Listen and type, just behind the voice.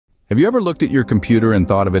Have you ever looked at your computer and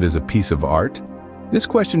thought of it as a piece of art? This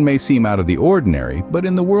question may seem out of the ordinary, but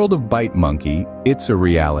in the world of Byte Monkey, it's a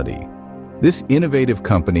reality. This innovative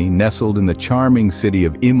company, nestled in the charming city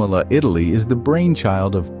of Imola, Italy, is the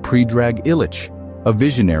brainchild of Predrag Ilic, a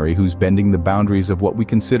visionary who's bending the boundaries of what we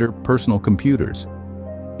consider personal computers.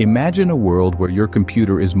 Imagine a world where your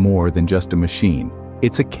computer is more than just a machine.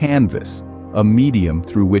 It's a canvas, a medium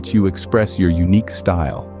through which you express your unique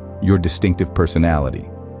style, your distinctive personality.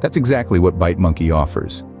 That's exactly what Byte Monkey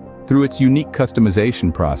offers. Through its unique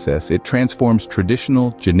customization process, it transforms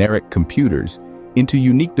traditional, generic computers into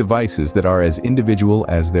unique devices that are as individual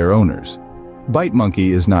as their owners. Byte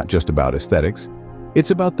Monkey is not just about aesthetics. It's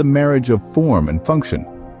about the marriage of form and function,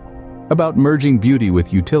 about merging beauty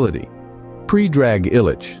with utility. Predrag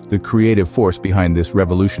Ilic, the creative force behind this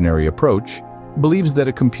revolutionary approach, believes that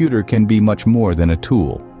a computer can be much more than a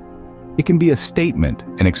tool. It can be a statement,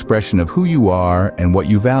 an expression of who you are and what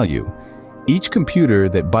you value. Each computer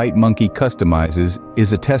that Byte Monkey customizes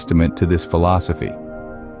is a testament to this philosophy.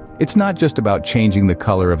 It's not just about changing the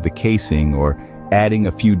color of the casing or adding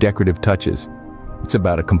a few decorative touches. It's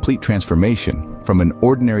about a complete transformation from an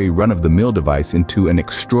ordinary run-of-the-mill device into an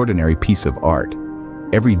extraordinary piece of art.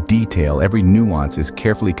 Every detail, every nuance is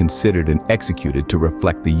carefully considered and executed to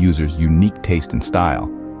reflect the user's unique taste and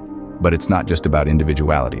style. But it's not just about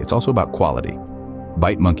individuality, it's also about quality.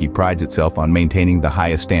 Byte Monkey prides itself on maintaining the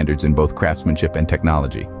highest standards in both craftsmanship and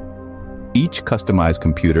technology. Each customized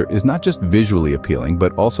computer is not just visually appealing,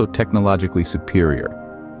 but also technologically superior,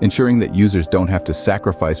 ensuring that users don't have to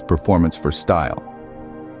sacrifice performance for style.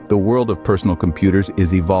 The world of personal computers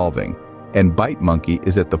is evolving, and Byte Monkey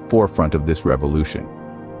is at the forefront of this revolution.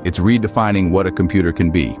 It's redefining what a computer can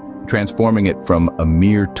be, transforming it from a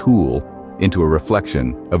mere tool into a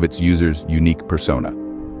reflection of its user's unique persona.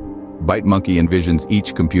 Byte Monkey envisions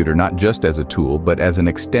each computer not just as a tool, but as an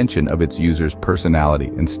extension of its user's personality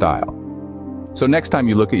and style. So next time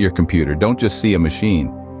you look at your computer, don't just see a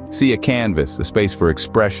machine. See a canvas, a space for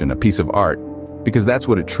expression, a piece of art, because that's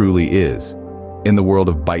what it truly is. In the world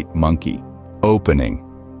of Byte Monkey, opening.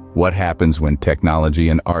 What happens when technology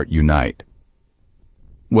and art unite?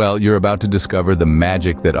 Well, you're about to discover the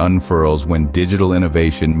magic that unfurls when digital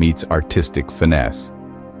innovation meets artistic finesse.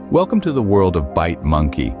 Welcome to the world of Byte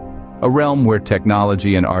Monkey, a realm where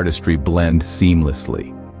technology and artistry blend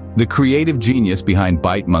seamlessly. The creative genius behind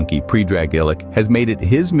Byte Monkey, Predrag Ilic, has made it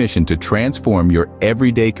his mission to transform your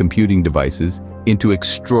everyday computing devices into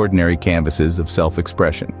extraordinary canvases of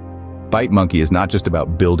self-expression. Byte Monkey is not just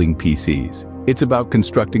about building PCs. It's about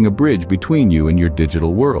constructing a bridge between you and your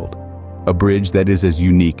digital world. A bridge that is as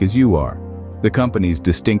unique as you are. The company's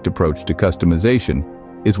distinct approach to customization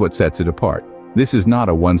is what sets it apart. This is not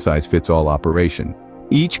a one-size-fits-all operation.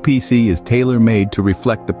 Each PC is tailor-made to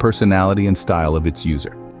reflect the personality and style of its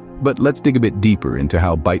user. But let's dig a bit deeper into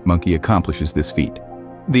how Byte Monkey accomplishes this feat.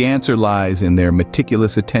 The answer lies in their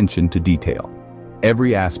meticulous attention to detail.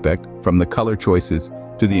 Every aspect, from the color choices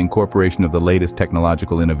to the incorporation of the latest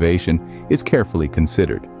technological innovation, is carefully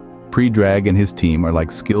considered. Predrag and his team are like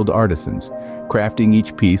skilled artisans, crafting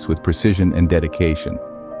each piece with precision and dedication.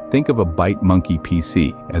 Think of a Byte Monkey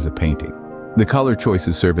PC as a painting. The color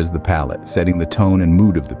choices serve as the palette, setting the tone and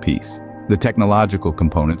mood of the piece. The technological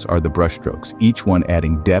components are the brushstrokes, each one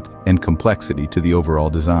adding depth and complexity to the overall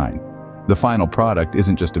design. The final product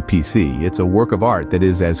isn't just a PC, it's a work of art that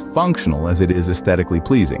is as functional as it is aesthetically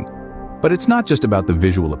pleasing. But it's not just about the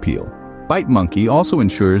visual appeal. Byte Monkey also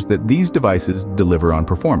ensures that these devices deliver on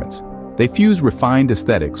performance. They fuse refined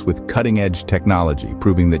aesthetics with cutting-edge technology,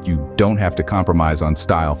 proving that you don't have to compromise on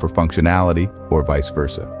style for functionality or vice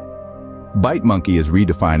versa. Byte Monkey is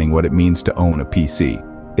redefining what it means to own a PC.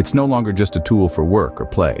 It's no longer just a tool for work or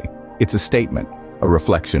play. It's a statement, a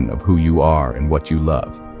reflection of who you are and what you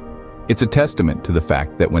love. It's a testament to the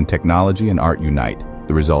fact that when technology and art unite,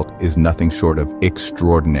 the result is nothing short of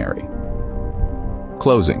extraordinary.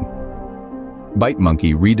 Closing. Byte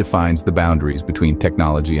Monkey redefines the boundaries between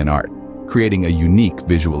technology and art, creating a unique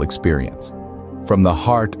visual experience. From the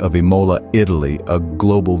heart of Imola, Italy, a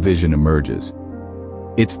global vision emerges.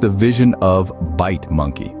 It's the vision of Byte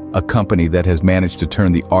Monkey, a company that has managed to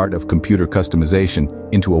turn the art of computer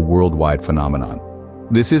customization into a worldwide phenomenon.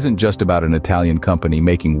 This isn't just about an Italian company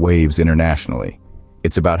making waves internationally.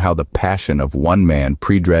 It's about how the passion of one man,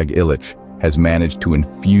 Predrag Ilic, has managed to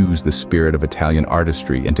infuse the spirit of Italian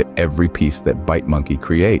artistry into every piece that Byte Monkey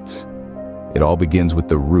creates. It all begins with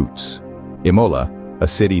the roots. Imola, a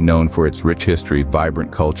city known for its rich history,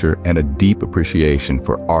 vibrant culture, and a deep appreciation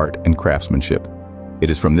for art and craftsmanship. It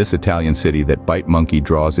is from this Italian city that Byte Monkey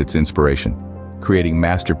draws its inspiration, creating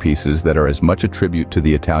masterpieces that are as much a tribute to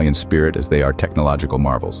the Italian spirit as they are technological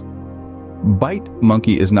marvels. Byte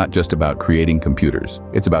Monkey is not just about creating computers.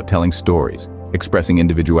 It's about telling stories, expressing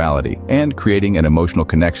individuality, and creating an emotional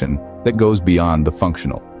connection that goes beyond the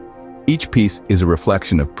functional. Each piece is a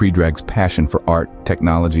reflection of Predrag's passion for art,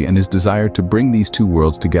 technology, and his desire to bring these two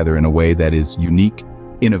worlds together in a way that is unique,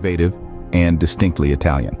 innovative, and distinctly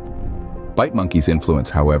Italian. Byte Monkey's influence,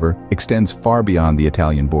 however, extends far beyond the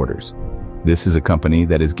Italian borders. This is a company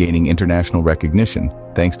that is gaining international recognition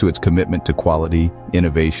thanks to its commitment to quality,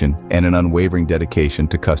 innovation, and an unwavering dedication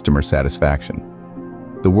to customer satisfaction.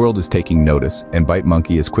 The world is taking notice, and Byte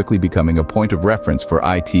Monkey is quickly becoming a point of reference for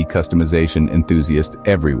IT customization enthusiasts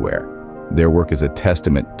everywhere. Their work is a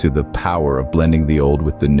testament to the power of blending the old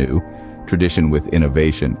with the new, tradition with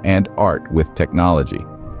innovation, and art with technology.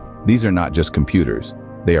 These are not just computers,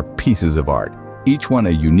 they are pieces of art, each one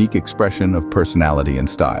a unique expression of personality and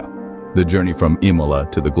style. The journey from Imola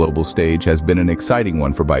to the global stage has been an exciting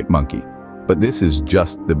one for Byte Monkey, but this is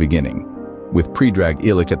just the beginning. With Predrag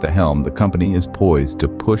Ilic at the helm, the company is poised to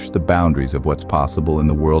push the boundaries of what's possible in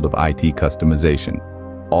the world of IT customization,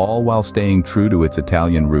 all while staying true to its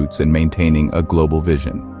Italian roots and maintaining a global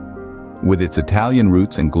vision. With its Italian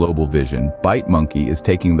roots and global vision, Byte Monkey is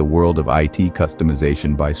taking the world of IT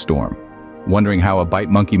customization by storm. Wondering how a Byte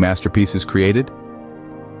Monkey masterpiece is created?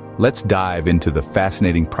 Let's dive into the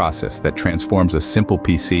fascinating process that transforms a simple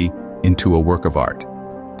PC into a work of art.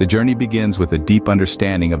 The journey begins with a deep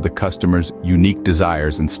understanding of the customer's unique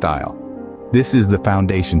desires and style. This is the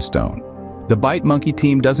foundation stone. The Byte Monkey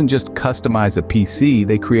team doesn't just customize a PC,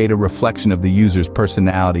 they create a reflection of the user's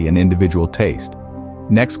personality and individual taste.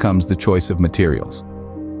 Next comes the choice of materials.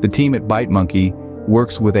 The team at Byte Monkey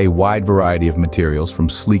works with a wide variety of materials, from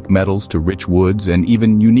sleek metals to rich woods and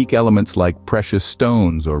even unique elements like precious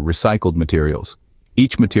stones or recycled materials.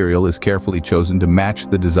 Each material is carefully chosen to match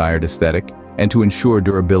the desired aesthetic and to ensure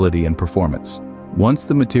durability and performance. Once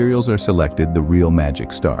the materials are selected, the real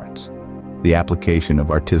magic starts: the application of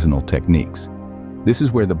artisanal techniques. This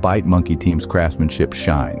is where the Byte Monkey team's craftsmanship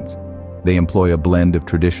shines. They employ a blend of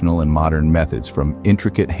traditional and modern methods, from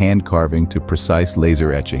intricate hand carving to precise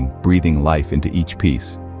laser etching, breathing life into each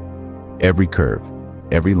piece. Every curve,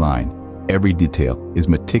 every line, every detail is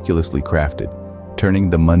meticulously crafted,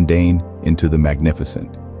 turning the mundane into the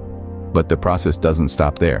magnificent. But the process doesn't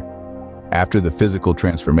stop there. After the physical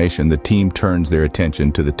transformation, the team turns their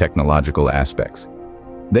attention to the technological aspects.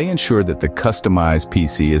 They ensure that the customized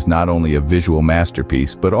PC is not only a visual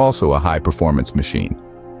masterpiece, but also a high-performance machine.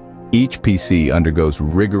 Each PC undergoes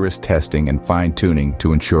rigorous testing and fine-tuning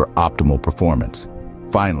to ensure optimal performance.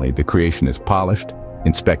 Finally, the creation is polished,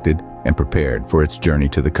 inspected, and prepared for its journey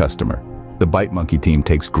to the customer. The Byte Monkey team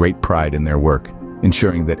takes great pride in their work,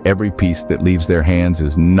 ensuring that every piece that leaves their hands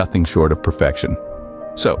is nothing short of perfection.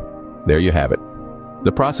 So, there you have it.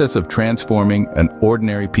 The process of transforming an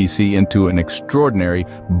ordinary PC into an extraordinary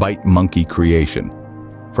Byte Monkey creation.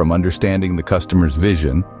 From understanding the customer's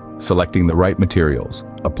vision, selecting the right materials,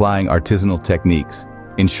 applying artisanal techniques,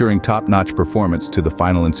 ensuring top-notch performance to the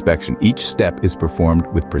final inspection, each step is performed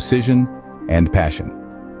with precision and passion.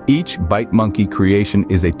 Each Byte Monkey creation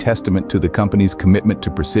is a testament to the company's commitment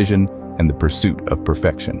to precision and the pursuit of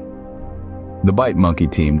perfection. The Byte Monkey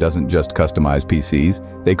team doesn't just customize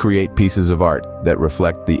PCs, they create pieces of art that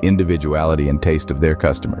reflect the individuality and taste of their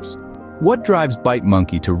customers. What drives Byte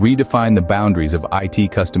Monkey to redefine the boundaries of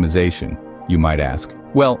IT customization, you might ask?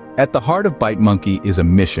 Well, at the heart of Byte Monkey is a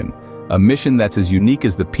mission that's as unique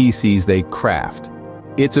as the PCs they craft.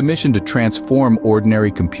 It's a mission to transform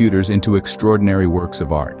ordinary computers into extraordinary works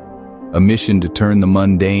of art. A mission to turn the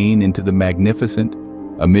mundane into the magnificent.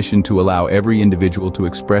 A mission to allow every individual to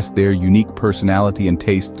express their unique personality and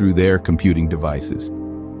taste through their computing devices.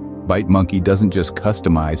 Byte Monkey doesn't just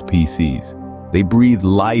customize PCs. They breathe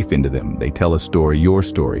life into them. They tell a story, your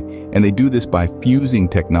story, and they do this by fusing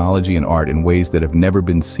technology and art in ways that have never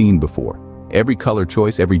been seen before. Every color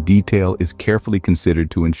choice, every detail is carefully considered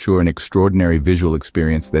to ensure an extraordinary visual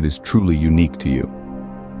experience that is truly unique to you.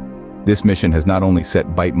 This mission has not only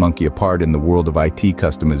set Byte Monkey apart in the world of IT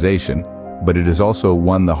customization, but it has also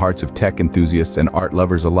won the hearts of tech enthusiasts and art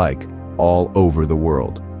lovers alike, all over the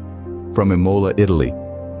world. From Imola, Italy,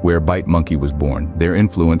 where Byte Monkey was born, their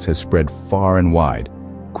influence has spread far and wide,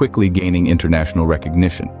 quickly gaining international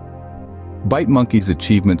recognition. Byte Monkey's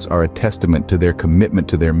achievements are a testament to their commitment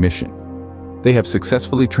to their mission. They have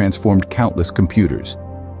successfully transformed countless computers,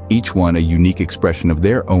 each one a unique expression of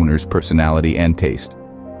their owner's personality and taste.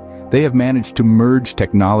 They have managed to merge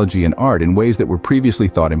technology and art in ways that were previously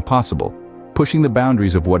thought impossible, pushing the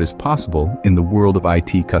boundaries of what is possible in the world of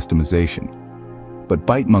IT customization. But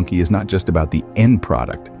Byte Monkey is not just about the end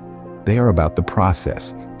product. They are about the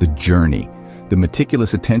process, the journey, the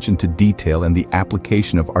meticulous attention to detail and the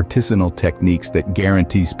application of artisanal techniques that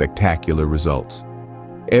guarantee spectacular results.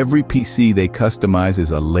 Every PC they customize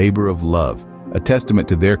is a labor of love, a testament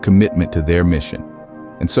to their commitment to their mission.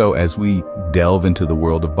 And so, as we delve into the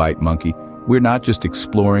world of Byte Monkey, we're not just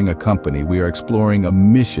exploring a company, we are exploring a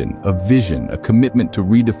mission, a vision, a commitment to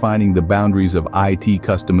redefining the boundaries of IT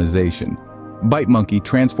customization. Byte Monkey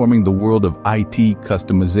transforming the world of IT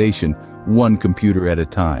customization, one computer at a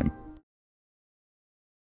time.